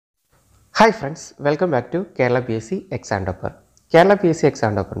Hi friends, welcome back to Kerala PSC Exam Topper. Kerala PSC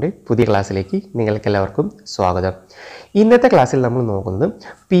Exam Topperന്റെ പുതിയ ക്ലാസ്സിലേക്ക് നിങ്ങൾക്ക് എല്ലാവർക്കും സ്വാഗതം. ഇന്നത്തെ ക്ലാസ്സിൽ നമ്മൾ നോക്കുന്നത്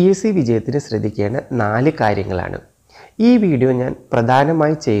PSC വിജയത്തിന് ശ്രദ്ധിക്കേണ്ട 4 കാര്യങ്ങളാണ്. ഈ വീഡിയോ ഞാൻ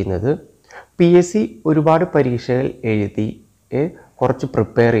പ്രധാനമായി ചെയ്യുന്നത് PSC ഒരുപാട് പരീക്ഷകൾ എഴുതി കുറച്ച്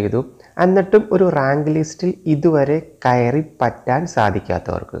പ്രിപ്പയർ ചെയ്തു എന്നിട്ടും ഒരു റാങ്ക് ലിസ്റ്റിൽ ഇതുവരെ കയറി പറ്റാൻ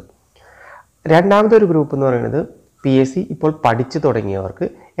സാധിക്കാത്തവർക്ക്. രണ്ടാമത്തെ ഒരു ഗ്രൂപ്പ് എന്ന് പറയുന്നത് PSC ഇപ്പോൾ പഠിച്ചു തുടങ്ങിയവർക്ക്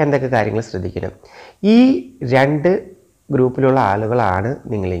എന്തൊക്കെ കാര്യങ്ങൾ ശ്രദ്ധിക്കണം. ഈ രണ്ട് ഗ്രൂപ്പിലുള്ള ആളുകളാണ്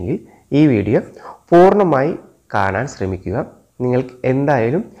നിങ്ങളെങ്കിൽ ഈ വീഡിയോ പൂർണ്ണമായി കാണാൻ ശ്രമിക്കുക. നിങ്ങൾക്ക്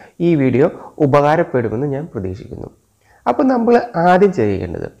എന്തായാലും ഈ വീഡിയോ ഉപകാരപ്പെടുമെന്ന് ഞാൻ പ്രതീക്ഷിക്കുന്നു. അപ്പോൾ നമ്മൾ ആദ്യം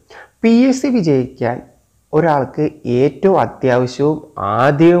ചെയ്യേണ്ടത് PSC വിജയിക്കാൻ ഒരാൾക്ക് ഏറ്റവും അത്യാവശ്യവും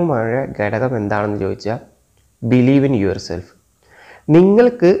ആദ്യവുമായ ഘടകം എന്താണെന്ന് ചോദിച്ചാൽ ബിലീവ് ഇൻ യുവർ സെൽഫ്.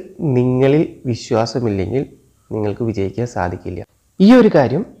 നിങ്ങൾക്ക് നിങ്ങളിൽ വിശ്വാസമില്ലെങ്കിൽ നിങ്ങൾക്ക് വിജയിക്കാൻ സാധിക്കില്ല. ഈ ഒരു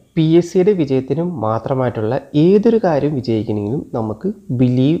കാര്യം PSCയുടെ വിജയത്തിനും മാത്രമായിട്ടുള്ള ഏതൊരു കാര്യം വിജയിക്കണമെങ്കിലും നമുക്ക്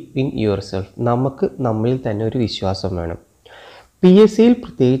ബിലീവ് ഇൻ യുവർ സെൽഫ്, നമുക്ക് നമ്മളിൽ തന്നെ ഒരു വിശ്വാസം വേണം. PSCയിൽ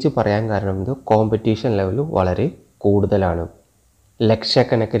പ്രത്യേകിച്ച് പറയാൻ കാരണം എന്തോ കോമ്പറ്റീഷൻ ലെവൽ വളരെ കൂടുതലാണ്.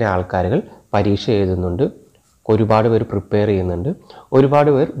 ലക്ഷക്കണക്കിന് ആൾക്കാരുകൾ പരീക്ഷ എഴുതുന്നുണ്ട്, ഒരുപാട് പേർ പ്രിപ്പയർ ചെയ്യുന്നുണ്ട്,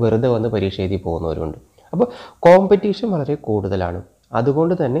 ഒരുപാട് പേർ വെറുതെ വന്ന് പരീക്ഷ എഴുതി പോകുന്നവരുണ്ട്. അപ്പോൾ കോമ്പറ്റീഷൻ വളരെ കൂടുതലാണ്.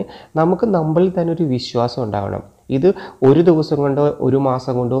 അതുകൊണ്ട് തന്നെ നമുക്ക് നമ്മളിൽ തന്നെ ഒരു വിശ്വാസം ഉണ്ടാവണം. ഇത് ഒരു ദിവസം കൊണ്ടോ ഒരു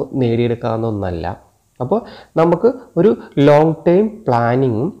മാസം കൊണ്ടോ നേടിയെടുക്കാവുന്ന ഒന്നല്ല. അപ്പോൾ നമുക്ക് ഒരു ലോങ് ടൈം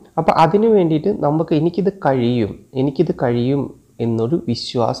പ്ലാനിങ്ങും അപ്പോൾ അതിനു വേണ്ടിയിട്ട് നമുക്ക് എനിക്കിത് കഴിയും എന്നൊരു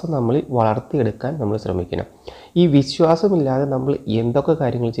വിശ്വാസം നമ്മൾ വളർത്തിയെടുക്കാൻ നമ്മൾ ശ്രമിക്കണം. ഈ വിശ്വാസമില്ലാതെ നമ്മൾ എന്തൊക്കെ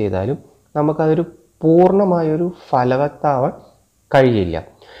കാര്യങ്ങൾ ചെയ്താലും നമുക്കതൊരു പൂർണ്ണമായൊരു ഫലവത്താവാൻ കഴിയില്ല.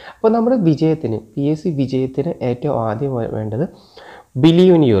 അപ്പോൾ നമ്മുടെ വിജയത്തിന് PSC വിജയത്തിന് ഏറ്റവും ആദ്യം വേണ്ടത്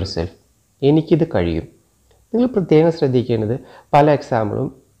ബിലീവ് ഇൻ യുവർ സെൽഫ്. എനിക്കിത് കഴിയും. നിങ്ങൾ പ്രത്യേകം ശ്രദ്ധിക്കേണ്ടത് പല എക്സാമ്പിളും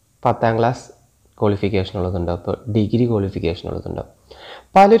 10ാം ക്ലാസ് ക്വാളിഫിക്കേഷൻ ഉള്ളതുണ്ടാവും, ഇപ്പോൾ ഡിഗ്രി ക്വാളിഫിക്കേഷൻ ഉള്ളതുണ്ടാവും.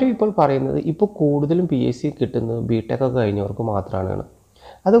 പലരും ഇപ്പോൾ പറയുന്നത് ഇപ്പോൾ കൂടുതലും PSC കിട്ടുന്നത് BTech ഒക്കെ കഴിഞ്ഞവർക്ക് മാത്രമാണ്.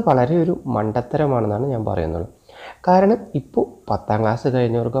 അത് വളരെ ഒരു മണ്ടത്തരമാണെന്നാണ് ഞാൻ പറയുന്നത്. കാരണം ഇപ്പോൾ 10ാം ക്ലാസ്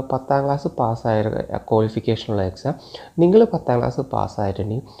കഴിഞ്ഞവർക്ക് 10ാം ക്ലാസ് പാസ്സായ ക്വാളിഫിക്കേഷനുള്ള എക്സാം നിങ്ങൾ 10ാം ക്ലാസ്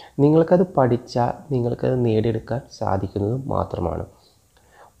പാസ്സായിട്ടുണ്ടെങ്കിൽ നിങ്ങൾക്കത് പഠിച്ചാൽ നിങ്ങൾക്കത് നേടിയെടുക്കാൻ സാധിക്കുന്നത് മാത്രമാണ്.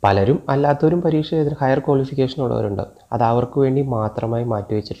 പലരും അല്ലാത്തവരും പരീക്ഷ എഴുതി ഹയർ ക്വാളിഫിക്കേഷൻ ഉള്ളവരുണ്ടാവും. അത് അവർക്ക് വേണ്ടി മാത്രമായി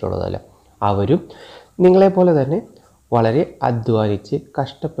മാറ്റിവെച്ചിട്ടുള്ളതല്ല. അവരും നിങ്ങളെപ്പോലെ തന്നെ വളരെ അധ്വാനിച്ച്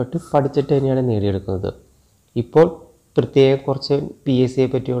കഷ്ടപ്പെട്ട് പഠിച്ചിട്ട് തന്നെയാണ് നേടിയെടുക്കുന്നത്. ഇപ്പോൾ പ്രത്യേകം കുറച്ച് PSCയെ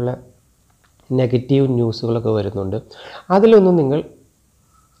പറ്റിയുള്ള നെഗറ്റീവ് ന്യൂസുകളൊക്കെ വരുന്നുണ്ട്. അതിലൊന്നും നിങ്ങൾ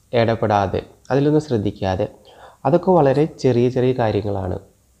ഇടപെടാതെ, അതിലൊന്നും ശ്രദ്ധിക്കാതെ, അതൊക്കെ വളരെ ചെറിയ ചെറിയ കാര്യങ്ങളാണ്.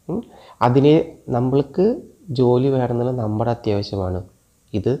 അതിനെ നമ്മൾക്ക് ജോലി വേണമെന്നുള്ള നമ്മുടെ അത്യാവശ്യമാണ്.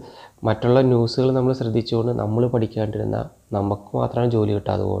 ഇത് മറ്റുള്ള ന്യൂസുകൾ നമ്മൾ ശ്രദ്ധിച്ചുകൊണ്ട് നമ്മൾ പഠിക്കാണ്ടിരുന്നാൽ നമുക്ക് മാത്രമാണ് ജോലി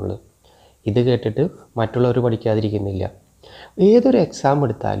കിട്ടാതെ പോകുന്നത്. ഇത് കേട്ടിട്ട് മറ്റുള്ളവർ പഠിക്കാതിരിക്കുന്നില്ല. ഏതൊരു എക്സാം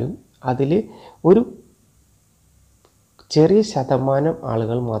എടുത്താലും അതിൽ ഒരു ചെറിയ ശതമാനം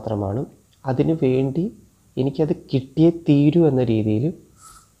ആളുകൾ മാത്രമാണ് അതിനു വേണ്ടി എനിക്കത് കിട്ടിയേ തീരൂ എന്ന രീതിയിൽ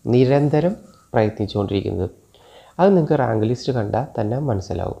നിരന്തരം പ്രയത്നിച്ചുകൊണ്ടിരിക്കുന്നത്. അത് നിങ്ങൾക്ക് റാങ്ക് ലിസ്റ്റ് കണ്ടാൽ തന്നെ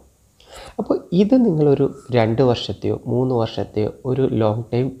മനസ്സിലാവും. അപ്പോൾ ഇത് നിങ്ങളൊരു 2 വർഷത്തെയോ 3 വർഷത്തെയോ ഒരു ലോങ്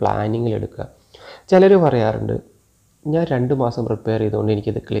ടൈം പ്ലാനിങ്ങിലെടുക്കുക. ചിലർ പറയാറുണ്ട് ഞാൻ 2 മാസം പ്രിപ്പയർ ചെയ്തുകൊണ്ട്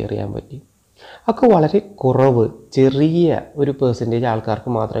എനിക്കിത് ക്ലിയർ ചെയ്യാൻ പറ്റി. ഒക്കെ വളരെ കുറവ്, ചെറിയ ഒരു പെർസെൻറ്റേജ്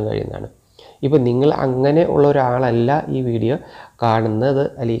ആൾക്കാർക്ക് മാത്രം കഴിയുന്നതാണ്. ഇപ്പോൾ നിങ്ങൾ അങ്ങനെ ഉള്ള ഒരാളല്ല ഈ വീഡിയോ കാണുന്നത്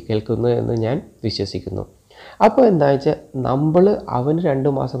അല്ലെങ്കിൽ കേൾക്കുന്നത് എന്ന് ഞാൻ വിശ്വസിക്കുന്നു. അപ്പോൾ എന്താണെന്ന് വെച്ചാൽ അവന് 2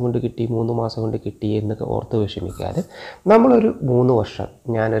 മാസം കൊണ്ട് കിട്ടി 3 മാസം കൊണ്ട് കിട്ടി എന്നൊക്കെ ഓർത്ത് വിഷമിക്കാതെ നമ്മളൊരു 3 വർഷം,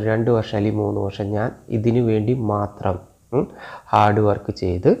 ഞാനൊരു 2 വർഷം അല്ലെങ്കിൽ 3 വർഷം ഞാൻ ഇതിനു വേണ്ടി മാത്രം ഹാർഡ് വർക്ക്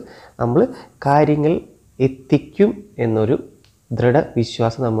ചെയ്ത് നമ്മൾ കാര്യങ്ങൾ എത്തിക്കും എന്നൊരു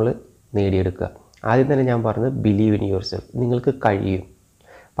ദൃഢവിശ്വാസം നമ്മൾ നേടിയെടുക്കുക. ആദ്യം തന്നെ ഞാൻ പറഞ്ഞത് ബിലീവ് ഇൻ യുവർ സെൽഫ്. നിങ്ങൾക്ക് കഴിയും.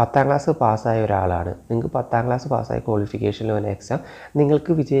 10ാം ക്ലാസ് പാസ്സായ ഒരാളാണ്, നിങ്ങൾക്ക് 10ാം ക്ലാസ് പാസ്സായ ക്വാളിഫിക്കേഷനിൽ വന്ന എക്സാം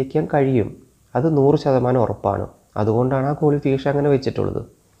നിങ്ങൾക്ക് വിജയിക്കാൻ കഴിയും. അത് 100% ഉറപ്പാണ്. അതുകൊണ്ടാണ് ആ ക്വാളിഫിക്കേഷൻ അങ്ങനെ വെച്ചിട്ടുള്ളത്.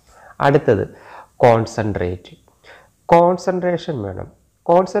 അടുത്തത് കോൺസെൻട്രേഷൻ വേണം.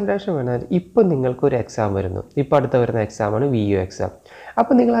 ഇപ്പം നിങ്ങൾക്കൊരു എക്സാം വരുന്നു. ഇപ്പോൾ അടുത്ത വരുന്ന എക്സാമാണ് VU എക്സാം.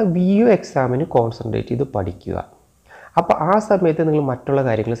 അപ്പോൾ നിങ്ങൾ ആ VU എക്സാമിന് കോൺസെൻട്രേറ്റ് ചെയ്ത് പഠിക്കുക. അപ്പോൾ ആ സമയത്ത് നിങ്ങൾ മറ്റുള്ള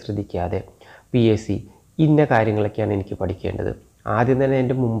കാര്യങ്ങൾ ശ്രദ്ധിക്കാതെ PSC ഇന്ന കാര്യങ്ങളൊക്കെയാണ് എനിക്ക് പഠിക്കേണ്ടത്. ആദ്യം തന്നെ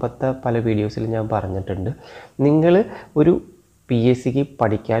എൻ്റെ മുമ്പത്തെ പല വീഡിയോസിൽ ഞാൻ പറഞ്ഞിട്ടുണ്ട്, നിങ്ങൾ ഒരു PSCക്ക്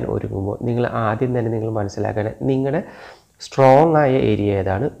പഠിക്കാൻ ഒരുങ്ങുമ്പോൾ നിങ്ങൾ ആദ്യം തന്നെ നിങ്ങൾ മനസ്സിലാക്കണം നിങ്ങളുടെ സ്ട്രോങ് ആയ ഏരിയ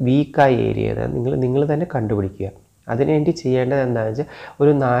ഏതാണ്, വീക്കായ ഏരിയ ഏതാണ് നിങ്ങൾ തന്നെ കണ്ടുപിടിക്കുക. അതിനുവേണ്ടി ചെയ്യേണ്ടത് എന്താണെന്ന് വെച്ചാൽ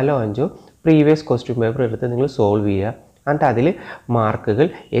ഒരു 4-5 പ്രീവിയസ് ക്വസ്റ്റ്യൻ പേപ്പർ എടുത്ത് നിങ്ങൾ സോൾവ് ചെയ്യുക. എന്നിട്ട് അതിൽ മാർക്കുകൾ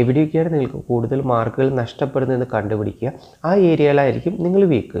എവിടെയൊക്കെയാണ് നിങ്ങൾക്ക് കൂടുതൽ മാർക്കുകൾ നഷ്ടപ്പെടുന്നതെന്ന് കണ്ടുപിടിക്കുക. ആ ഏരിയയിലായിരിക്കും നിങ്ങൾ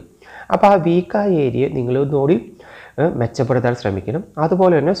വീക്ക്. അപ്പോൾ ആ വീക്കായ ഏരിയ നിങ്ങളൊന്നുകൂടി മെച്ചപ്പെടുത്താൻ ശ്രമിക്കണം.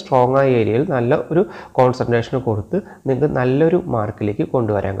 അതുപോലെ തന്നെ സ്ട്രോങ് ആയ ഏരിയയിൽ നല്ല ഒരു കോൺസെൻട്രേഷൻ കൊടുത്ത് നിങ്ങൾക്ക് നല്ലൊരു മാർക്കിലേക്ക്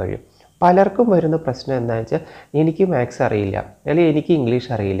കൊണ്ടുവരാൻ കഴിയും. പലർക്കും വരുന്ന പ്രശ്നം എന്താണെന്ന് വെച്ചാൽ എനിക്ക് മാത്സ് അറിയില്ല, അല്ലെങ്കിൽ എനിക്ക്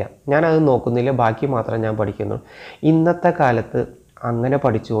ഇംഗ്ലീഷ് അറിയില്ല, ഞാനത് നോക്കുന്നില്ല, ബാക്കി മാത്രം ഞാൻ പഠിക്കുന്നു. ഇന്നത്തെ കാലത്ത് അങ്ങനെ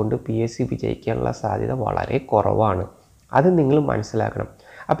പഠിച്ചുകൊണ്ട് PSC വിജയിക്കാനുള്ള സാധ്യത വളരെ കുറവാണ്. അത് നിങ്ങൾ മനസ്സിലാക്കണം.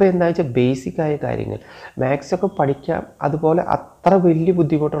 അപ്പോൾ എന്താ വെച്ചാൽ ബേസിക്കായ കാര്യങ്ങൾ മാത്സൊക്കെ പഠിക്കാം, അതുപോലെ അത്ര വലിയ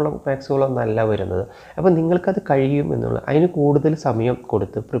ബുദ്ധിമുട്ടുള്ള മാത്സുകളൊന്നല്ല വരുന്നത്. അപ്പോൾ നിങ്ങൾക്കത് കഴിയും എന്നുള്ളത് അതിന് കൂടുതൽ സമയം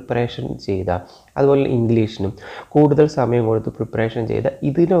കൊടുത്ത് പ്രിപ്പറേഷൻ ചെയ്താൽ, അതുപോലെ ഇംഗ്ലീഷിനും കൂടുതൽ സമയം കൊടുത്ത് പ്രിപ്പറേഷൻ ചെയ്താൽ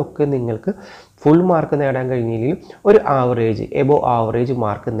ഇതിനൊക്കെ നിങ്ങൾക്ക് ഫുൾ മാർക്ക് നേടാൻ കഴിഞ്ഞില്ലെങ്കിൽ ഒരു ആവറേജ് എബോവ് ആവറേജ്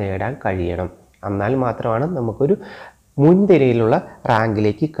മാർക്ക് നേടാൻ കഴിയണം. എന്നാൽ മാത്രമാണ് നമുക്കൊരു മുൻനിരയിലുള്ള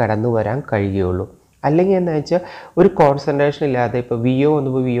റാങ്കിലേക്ക് കടന്നു വരാൻ കഴിയുള്ളൂ. അല്ലെങ്കിൽ എന്താ വെച്ചാൽ ഒരു കോൺസെൻട്രേഷൻ ഇല്ലാതെ ഇപ്പോൾ VO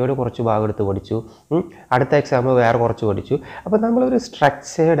വന്നപ്പോൾ VOയുടെ കുറച്ച് ഭാഗം എടുത്ത് പഠിച്ചു, അടുത്ത എക്സാമിൽ വേറെ കുറച്ച് പഠിച്ചു. അപ്പോൾ നമ്മളൊരു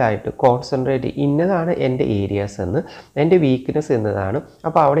സ്ട്രക്ചേർഡായിട്ട് കോൺസെൻട്രേറ്റ് ഇന്നതാണ് എൻ്റെ ഏരിയാസ് എന്ന്, എൻ്റെ വീക്ക്നെസ് എന്നതാണ്,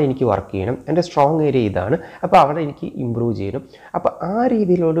 അപ്പോൾ അവിടെ എനിക്ക് വർക്ക് ചെയ്യണം, എൻ്റെ സ്ട്രോങ് ഏരിയ ഇതാണ്, അപ്പോൾ അവിടെ എനിക്ക് ഇമ്പ്രൂവ് ചെയ്യണം. അപ്പോൾ ആ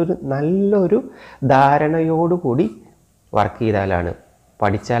രീതിയിലുള്ളൊരു നല്ലൊരു ധാരണയോടുകൂടി വർക്ക് ചെയ്താലാണ്,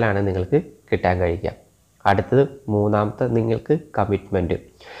 പഠിച്ചാലാണ് നിങ്ങൾക്ക് കിട്ടാൻ കഴിയുക. അടുത്തത് മൂന്നാമത്തെ, നിങ്ങൾക്ക് കമ്മിറ്റ്മെൻറ്റ്.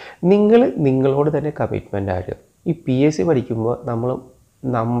 നിങ്ങൾ നിങ്ങളോട് തന്നെ കമ്മിറ്റ്മെൻ്റ് ആകുക. ഈ PSC പഠിക്കുമ്പോൾ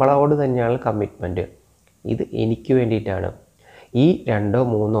നമ്മളോട് തന്നെയാണ് കമ്മിറ്റ്മെൻറ്റ്. ഇത് എനിക്ക് വേണ്ടിയിട്ടാണ് ഈ 2,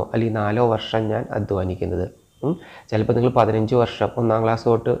 3 അല്ലെങ്കിൽ 4 വർഷം ഞാൻ അധ്വാനിക്കുന്നത്. ചിലപ്പോൾ നിങ്ങൾ 15 വർഷം 1ാം ക്ലാസ്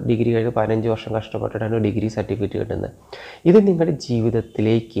തൊട്ട് ഡിഗ്രി കഴിഞ്ഞ് 15 വർഷം കഷ്ടപ്പെട്ടിട്ടാണ് ഡിഗ്രി സർട്ടിഫിക്കറ്റ് കിട്ടുന്നത്. ഇത് നിങ്ങളുടെ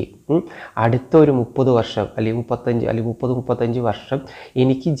ജീവിതത്തിലേക്ക് അടുത്ത ഒരു 30 വർഷം അല്ലെങ്കിൽ 35 അല്ലെങ്കിൽ 30-35 വർഷം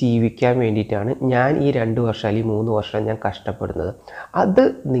എനിക്ക് ജീവിക്കാൻ വേണ്ടിയിട്ടാണ് ഞാൻ ഈ 2 വർഷം അല്ലെങ്കിൽ 3 വർഷം ഞാൻ കഷ്ടപ്പെടുന്നത്. അത്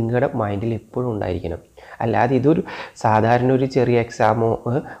നിങ്ങളുടെ മൈൻഡിൽ എപ്പോഴും ഉണ്ടായിരിക്കണം. അല്ലാതെ ഇതൊരു സാധാരണ ഒരു ചെറിയ എക്സാമോ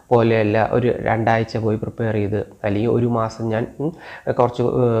പോലെയല്ല. ഒരു 2 ആഴ്ച പോയി പ്രിപ്പയർ ചെയ്ത് അല്ലെങ്കിൽ ഒരു മാസം ഞാൻ കുറച്ച്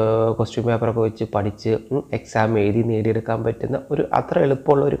ക്വസ്റ്റ്യൻ പേപ്പറൊക്കെ വെച്ച് പഠിച്ച് എക്സാം എഴുതി നേടിയെടുക്കാൻ പറ്റുന്ന ഒരു അത്ര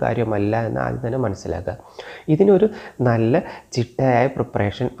എളുപ്പമുള്ള ഒരു കാര്യമല്ല എന്ന് ആദ്യം തന്നെ മനസ്സിലാക്കുക. ഇതിനൊരു നല്ല ചിട്ടയായ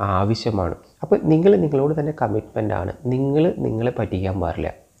പ്രിപ്പറേഷൻ ആവശ്യമാണ്. അപ്പോൾ നിങ്ങളോട് തന്നെ കമ്മിറ്റ്മെൻ്റ് ആണ്. നിങ്ങളെ പറ്റിക്കാൻ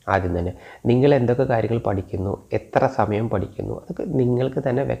പാടില്ല. ആദ്യം തന്നെ നിങ്ങൾ എന്തൊക്കെ കാര്യങ്ങൾ പഠിക്കുന്നു, എത്ര സമയം പഠിക്കുന്നു, അതൊക്കെ നിങ്ങൾക്ക്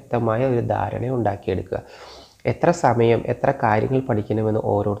തന്നെ വ്യക്തമായ ഒരു ധാരണ ഉണ്ടാക്കിയെടുക്കുക. എത്ര സമയം എത്ര കാര്യങ്ങൾ പഠിക്കണമെന്ന്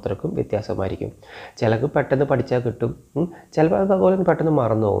ഓരോരുത്തർക്കും വ്യത്യാസമായിരിക്കും. ചിലർക്ക് പെട്ടെന്ന് പഠിച്ചാൽ കിട്ടും, ചിലപ്പോൾ അതുപോലെ പെട്ടെന്ന്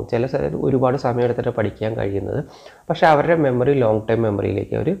മറന്നു പോകും. ചില ഒരുപാട് സമയം എടുത്തിട്ട് പഠിക്കാൻ കഴിയുന്നത്, പക്ഷേ അവരുടെ മെമ്മറി ലോങ് ടൈം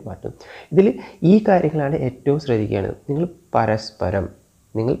മെമ്മറിയിലേക്ക് അവർ മാറ്റും. ഇതിൽ ഈ കാര്യങ്ങളാണ് ഏറ്റവും ശ്രദ്ധിക്കേണ്ടത്.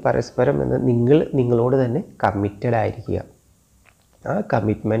 നിങ്ങൾ പരസ്പരം എന്ന് നിങ്ങളോട് തന്നെ കമ്മിറ്റഡ് ആയിരിക്കുക. ആ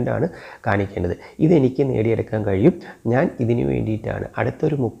കമ്മിറ്റ്മെൻ്റാണ് കാണിക്കേണ്ടത്. ഇതെനിക്ക് നേടിയെടുക്കാൻ കഴിയും, ഞാൻ ഇതിന് വേണ്ടിയിട്ടാണ്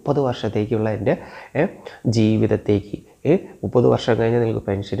അടുത്തൊരു 30 വർഷത്തേക്കുള്ള എൻ്റെ ജീവിതത്തേക്ക് 30 വർഷം കഴിഞ്ഞാൽ നിങ്ങൾക്ക്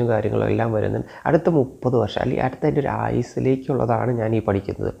പെൻഷനും കാര്യങ്ങളും എല്ലാം വരുന്നുണ്ട്. അടുത്ത 30 വർഷം അല്ലെങ്കിൽ അടുത്ത എൻ്റെ ഒരു ആയുസ്സിലേക്കുള്ളതാണ് ഞാൻ ഈ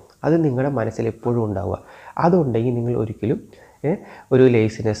പഠിക്കുന്നത്. അത് നിങ്ങളുടെ മനസ്സിൽ എപ്പോഴും ഉണ്ടാവുക. അതുണ്ടെങ്കിൽ നിങ്ങൾ ഒരിക്കലും ഒരു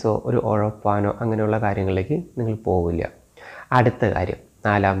ലേസിനെസ്സോ ഒരു ഉഴപ്പാനോ അങ്ങനെയുള്ള കാര്യങ്ങളിലേക്ക് നിങ്ങൾ പോവില്ല. അടുത്ത കാര്യം,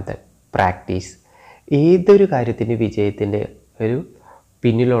 4ാമത്തെ, പ്രാക്ടീസ്. ഏതൊരു കാര്യത്തിൻ്റെ വിജയത്തിൻ്റെ ഒരു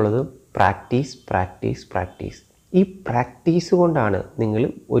പിന്നിലുള്ളത് പ്രാക്ടീസ്. ഈ പ്രാക്ടീസ് കൊണ്ടാണ് നിങ്ങൾ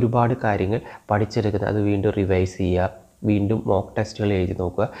ഒരുപാട് കാര്യങ്ങൾ പഠിച്ചെടുക്കുന്നത്. അത് വീണ്ടും റിവൈസ് ചെയ്യുക, വീണ്ടും മോക്ക് ടെസ്റ്റുകൾ എഴുതി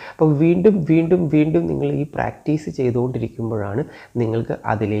നോക്കുക. അപ്പോൾ വീണ്ടും നിങ്ങൾ ഈ പ്രാക്ടീസ് ചെയ്തുകൊണ്ടിരിക്കുമ്പോഴാണ് നിങ്ങൾക്ക്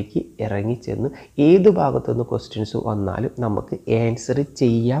അതിലേക്ക് ഇറങ്ങിച്ചെന്ന് ഏത് ഭാഗത്തുനിന്ന് ക്വസ്റ്റ്യൻസ് വന്നാലും നമുക്ക് ആൻസർ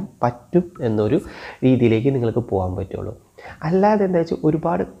ചെയ്യാൻ പറ്റും എന്നൊരു രീതിയിലേക്ക് നിങ്ങൾക്ക് പോകാൻ പറ്റുള്ളൂ. അല്ലാതെ എന്താ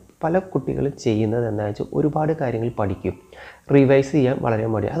വെച്ചാൽ പല കുട്ടികളും ചെയ്യുന്നത് എന്താണെന്ന് വെച്ചാൽ ഒരുപാട് കാര്യങ്ങൾ പഠിക്കും, റിവൈസ് ചെയ്യാൻ വളരെ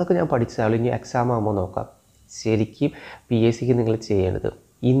മടി. അതൊക്കെ ഞാൻ പഠിച്ചതാളും ഇനി എക്സാം ആകുമ്പോൾ നോക്കാം. ശരിക്കും PSCക്ക് നിങ്ങൾ ചെയ്യേണ്ടത്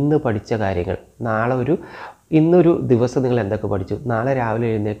ഇന്ന് പഠിച്ച കാര്യങ്ങൾ ഇന്നൊരു ദിവസം നിങ്ങൾ എന്തൊക്കെ പഠിച്ചു, നാളെ രാവിലെ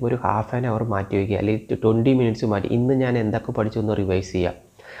എഴുന്നേൽക്കുമ്പോൾ ഒരു ഹാഫ് ആൻ അവർ മാറ്റി വയ്ക്കുക, അല്ലെങ്കിൽ 20 മിനിറ്റ്സ് മാറ്റി ഇന്ന് ഞാൻ എന്തൊക്കെ പഠിച്ചു എന്ന് റിവൈസ് ചെയ്യുക.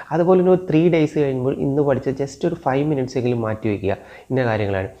 അതുപോലെ തന്നെ ഒരു 3 ഡേയ്സ് കഴിയുമ്പോൾ ഇന്ന് പഠിച്ച ജസ്റ്റ് ഒരു 5 മിനിറ്റ്സ് എങ്കിലും മാറ്റി വയ്ക്കുക, ഇന്ന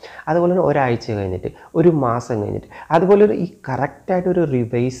കാര്യങ്ങളാണ്. അതുപോലെ തന്നെ ഒരാഴ്ച കഴിഞ്ഞിട്ട്, ഒരു മാസം കഴിഞ്ഞിട്ട്, അതുപോലെ ഈ കറക്റ്റായിട്ടൊരു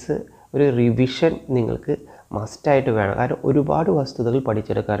റിവിഷൻ നിങ്ങൾക്ക് മസ്റ്റായിട്ട് വേണം. കാരണം ഒരുപാട് വസ്തുതകൾ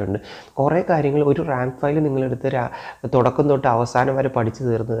പഠിച്ചെടുക്കാറുണ്ട്. കുറേ കാര്യങ്ങൾ ഒരു റാങ്ക് ഫയൽ നിങ്ങളെടുത്ത് തുടക്കം തൊട്ട് അവസാനം വരെ പഠിച്ച്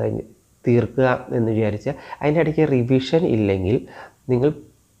തീർക്കുക എന്ന് വിചാരിച്ചാൽ അതിൻ്റെ ഇടയ്ക്ക് റിവിഷൻ ഇല്ലെങ്കിൽ നിങ്ങൾ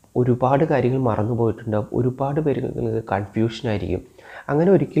ഒരുപാട് കാര്യങ്ങൾ മറന്നു പോയിട്ടുണ്ടാകും. ഒരുപാട് പേര് നിങ്ങൾക്ക് കൺഫ്യൂഷനായിരിക്കും. അങ്ങനെ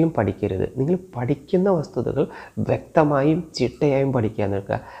ഒരിക്കലും പഠിക്കരുത്. നിങ്ങൾ പഠിക്കുന്ന വസ്തുതകൾ വ്യക്തമായും ചിട്ടയായും പഠിക്കാൻ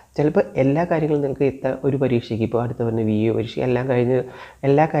നിൽക്കുക. ചിലപ്പോൾ എല്ലാ കാര്യങ്ങളും നിങ്ങൾക്ക് ഒരു പരീക്ഷയ്ക്ക് ഇപ്പോൾ അടുത്ത വരുന്ന VA പരീക്ഷ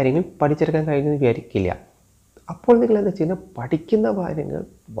എല്ലാ കാര്യങ്ങളും പഠിച്ചെടുക്കാൻ കഴിഞ്ഞെന്ന് വിചാരിക്കില്ല. അപ്പോൾ നിങ്ങൾ എന്താ ചെയ്യുന്നത്, പഠിക്കുന്ന കാര്യങ്ങൾ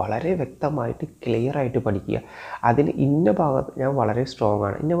വളരെ വ്യക്തമായിട്ട് ക്ലിയർ ആയിട്ട് പഠിക്കുക. അതിന് ഇന്ന ഭാഗത്ത് ഞാൻ വളരെ സ്ട്രോങ്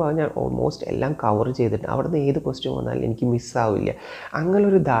ആണ്, ഇന്ന ഭാഗം ഞാൻ ഓൾമോസ്റ്റ് എല്ലാം കവർ ചെയ്തിട്ടുണ്ട്, അവിടെ നിന്ന് ഏത് ക്വസ്റ്റ്യൻ വന്നാലും എനിക്ക് മിസ്സാവില്ല,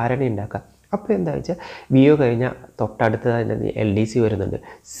 അങ്ങനൊരു ധാരണ ഉണ്ടാക്കുക. അപ്പോൾ എന്താ വെച്ചാൽ വിഒ കഴിഞ്ഞാൽ തൊട്ടടുത്ത് തന്നെ LDC വരുന്നുണ്ട്,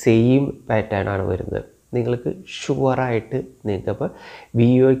 സെയിം പാറ്റേൺ ആണ് വരുന്നത്. നിങ്ങൾക്ക് ഷുവറായിട്ട് നിങ്ങൾക്കപ്പോൾ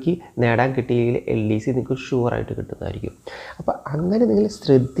വിഒയ്ക്ക് നേടാൻ കിട്ടിയില്ലെങ്കിൽ LDC നിങ്ങൾക്ക് ഷുവറായിട്ട് കിട്ടുന്നതായിരിക്കും. അപ്പോൾ അങ്ങനെ നിങ്ങൾ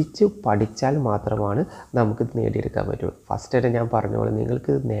ശ്രദ്ധിച്ച് പഠിച്ചാൽ മാത്രമാണ് നമുക്കിത് നേടിയെടുക്കാൻ പറ്റുള്ളൂ. ഫസ്റ്റ് തന്നെ ഞാൻ പറഞ്ഞ പോലെ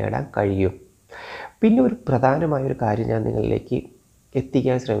നിങ്ങൾക്ക് നേടാൻ കഴിയും. പിന്നെ ഒരു പ്രധാനമായൊരു കാര്യം ഞാൻ നിങ്ങളിലേക്ക്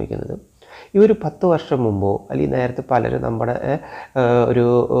എത്തിക്കാൻ ശ്രമിക്കുന്നത്, ഈ ഒരു 10 വർഷം മുമ്പോ അല്ലെങ്കിൽ നേരത്തെ പലരും നമ്മുടെ ഒരു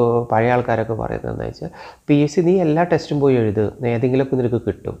പഴയ ആൾക്കാരൊക്കെ പറയുന്നത് എന്താ വെച്ചാൽ, PSC നീ എല്ലാ ടെസ്റ്റും പോയി എഴുത്, ഏതെങ്കിലുമൊക്കെ നിനക്ക്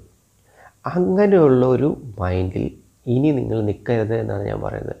കിട്ടും. അങ്ങനെയുള്ള ഒരു മൈൻഡിൽ ഇനി നിങ്ങൾ നിൽക്കരുത് എന്നാണ് ഞാൻ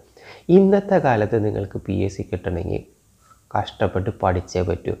പറയുന്നത്. ഇന്നത്തെ കാലത്ത് നിങ്ങൾക്ക് PSC കിട്ടണമെങ്കിൽ കഷ്ടപ്പെട്ട് പഠിച്ചേ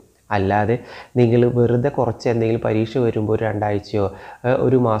പറ്റൂ. അല്ലാതെ നിങ്ങൾ വെറുതെ കുറച്ച് എന്തെങ്കിലും പരീക്ഷ വരുമ്പോൾ 2 ആഴ്ചയോ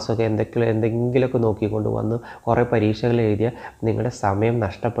ഒരു മാസമൊക്കെ എന്തെങ്കിലുമൊക്കെ നോക്കിക്കൊണ്ട് വന്ന് കുറേ പരീക്ഷകൾ എഴുതിയാൽ നിങ്ങളുടെ സമയം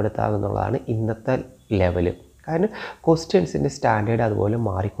നഷ്ടപ്പെടുത്താമെന്നുള്ളതാണ് ഇന്നത്തെ ലെവല്. കാരണം ക്വസ്റ്റ്യൻസിൻ്റെ സ്റ്റാൻഡേർഡ് അതുപോലെ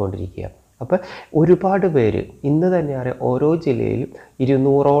മാറിക്കൊണ്ടിരിക്കുക. അപ്പോൾ ഒരുപാട് പേര് ഇന്ന് തന്നെ അറിയാം, ഓരോ ജില്ലയിലും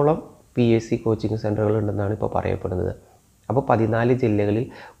 200ഓളം PSC കോച്ചിങ് സെൻ്ററുകളുണ്ടെന്നാണ് ഇപ്പോൾ പറയപ്പെടുന്നത്. അപ്പോൾ 14 ജില്ലകളിൽ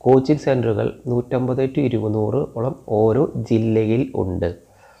കോച്ചിങ് സെൻ്ററുകൾ 150 to 200ഓളം ഓരോ ജില്ലയിൽ ഉണ്ട്.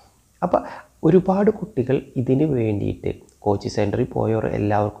 അപ്പോൾ ഒരുപാട് കുട്ടികൾ ഇതിന് വേണ്ടിയിട്ട് കോച്ചിങ് സെൻറ്ററിൽ പോയവർ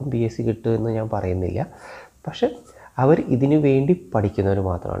എല്ലാവർക്കും PSC കിട്ടുമെന്ന് ഞാൻ പറയുന്നില്ല, പക്ഷെ അവർ ഇതിനു വേണ്ടി പഠിക്കുന്നവർ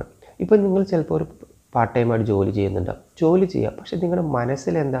മാത്രമാണ്. ഇപ്പം നിങ്ങൾ ചിലപ്പോൾ ഒരു പാർട്ട് ടൈമായിട്ട് ജോലി ചെയ്യുന്നുണ്ടാവും, ജോലി ചെയ്യുക, പക്ഷേ നിങ്ങളുടെ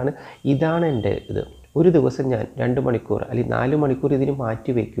മനസ്സിൽ എന്താണ്, ഇതാണ് എൻ്റെ ഇത്, ഒരു ദിവസം ഞാൻ 2 മണിക്കൂർ അല്ലെങ്കിൽ 4 മണിക്കൂർ ഇതിന്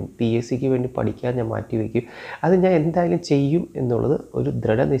മാറ്റി വയ്ക്കും, PSCക്ക് വേണ്ടി പഠിക്കാൻ ഞാൻ മാറ്റി വയ്ക്കും, അത് ഞാൻ എന്തായാലും ചെയ്യും എന്നുള്ളത് ഒരു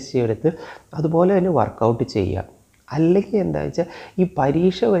ദൃഢനിശ്ചയം എടുത്ത് അതുപോലെ തന്നെ വർക്കൗട്ട് ചെയ്യുക. അല്ലെങ്കിൽ എന്താ വെച്ചാൽ ഈ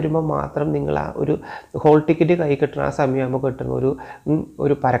പരീക്ഷ വരുമ്പോൾ മാത്രം നിങ്ങൾ ആ ഒരു ഹോൾ ടിക്കറ്റ് കൈ കിട്ടുന്ന ആ സമയമാകുമ്പോൾ കിട്ടുന്ന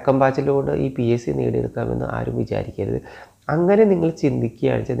ഒരു പരക്കം പാച്ചിലോട് ഈ PSC നേടിയെടുക്കാമെന്ന് ആരും വിചാരിക്കരുത്. അങ്ങനെ നിങ്ങൾ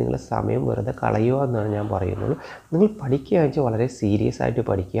ചിന്തിക്കുകയാണെന്ന് വെച്ചാൽ നിങ്ങളുടെ സമയം വെറുതെ കളയുക എന്നാണ് ഞാൻ പറയുന്നത്. നിങ്ങൾ പഠിക്കുകയാണെന്ന് വെച്ചാൽ വളരെ സീരിയസ് ആയിട്ട്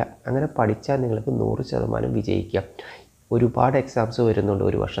പഠിക്കുക. അങ്ങനെ പഠിച്ചാൽ നിങ്ങൾക്ക് 100% വിജയിക്കാം. ഒരുപാട് എക്സാംസ് വരുന്നുണ്ട്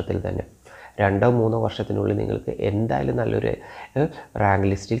ഒരു വർഷത്തിൽ തന്നെ. 2-3 വർഷത്തിനുള്ളിൽ നിങ്ങൾക്ക് എന്തായാലും നല്ലൊരു റാങ്ക്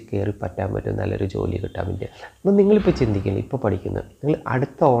ലിസ്റ്റിൽ കയറി പറ്റാൻ പറ്റും, നല്ലൊരു ജോലി കിട്ടാൻ പറ്റും. അപ്പോൾ നിങ്ങളിപ്പോൾ ചിന്തിക്കുന്നത്, ഇപ്പോൾ പഠിക്കുന്നത്, നിങ്ങൾ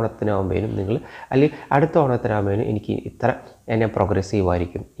അടുത്ത ഓണത്തിനാകുമ്പോഴും അല്ലെങ്കിൽ അടുത്ത ഓണത്തിനാകുമ്പോഴും എനിക്ക് ഇത്ര എന്നെ പ്രോഗ്രസീവ്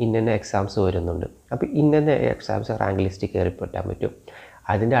ആയിരിക്കും, ഇന്ന എക്സാംസ് വരുന്നുണ്ട്, അപ്പോൾ ഇന്ന എക്സാംസ് റാങ്ക് ലിസ്റ്റിൽ കയറി പറ്റാൻ പറ്റും.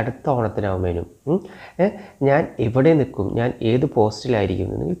 അതിൻ്റെ അടുത്ത ഓണത്തിനാകുമ്പോഴും ഞാൻ എവിടെ നിൽക്കും, ഞാൻ ഏത് പോസ്റ്റിലായിരിക്കും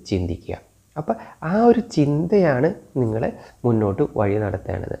എന്ന് നിങ്ങൾ ചിന്തിക്കുക. അപ്പോൾ ആ ഒരു ചിന്തയാണ് നിങ്ങളെ മുന്നോട്ട് വഴി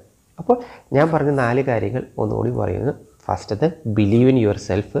നടത്തേണ്ടത്. അപ്പോൾ ഞാൻ പറഞ്ഞ 4 കാര്യങ്ങൾ ഒന്നുകൂടി പറയുന്നത്, ഫസ്റ്റത്തെ ബിലീവ് ഇൻ യുവർ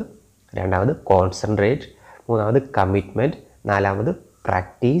സെൽഫ്, രണ്ടാമത് കോൺസെൻട്രേറ്റ്, മൂന്നാമത് കമ്മിറ്റ്മെൻറ്റ്, നാലാമത്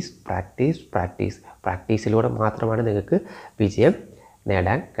പ്രാക്ടീസ് പ്രാക്ടീസ് പ്രാക്ടീസ്. പ്രാക്ടീസിലൂടെ മാത്രമാണ് നിങ്ങൾക്ക് വിജയം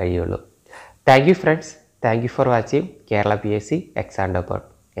നേടാൻ കഴിയുള്ളൂ. Thank you friends, thank you for watching Kerala PSC exam topper.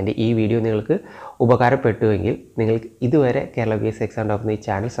 എൻ്റെ ഈ വീഡിയോ നിങ്ങൾക്ക് ഉപകാരപ്പെട്ടുവെങ്കിൽ, നിങ്ങൾക്ക് ഇതുവരെ കേരള PSC എക്സാം ടോപ്പർ ഈ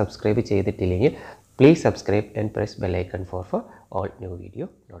ചാനൽ സബ്സ്ക്രൈബ് ചെയ്തിട്ടില്ലെങ്കിൽ, please subscribe and press bell icon for all new video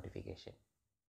notification.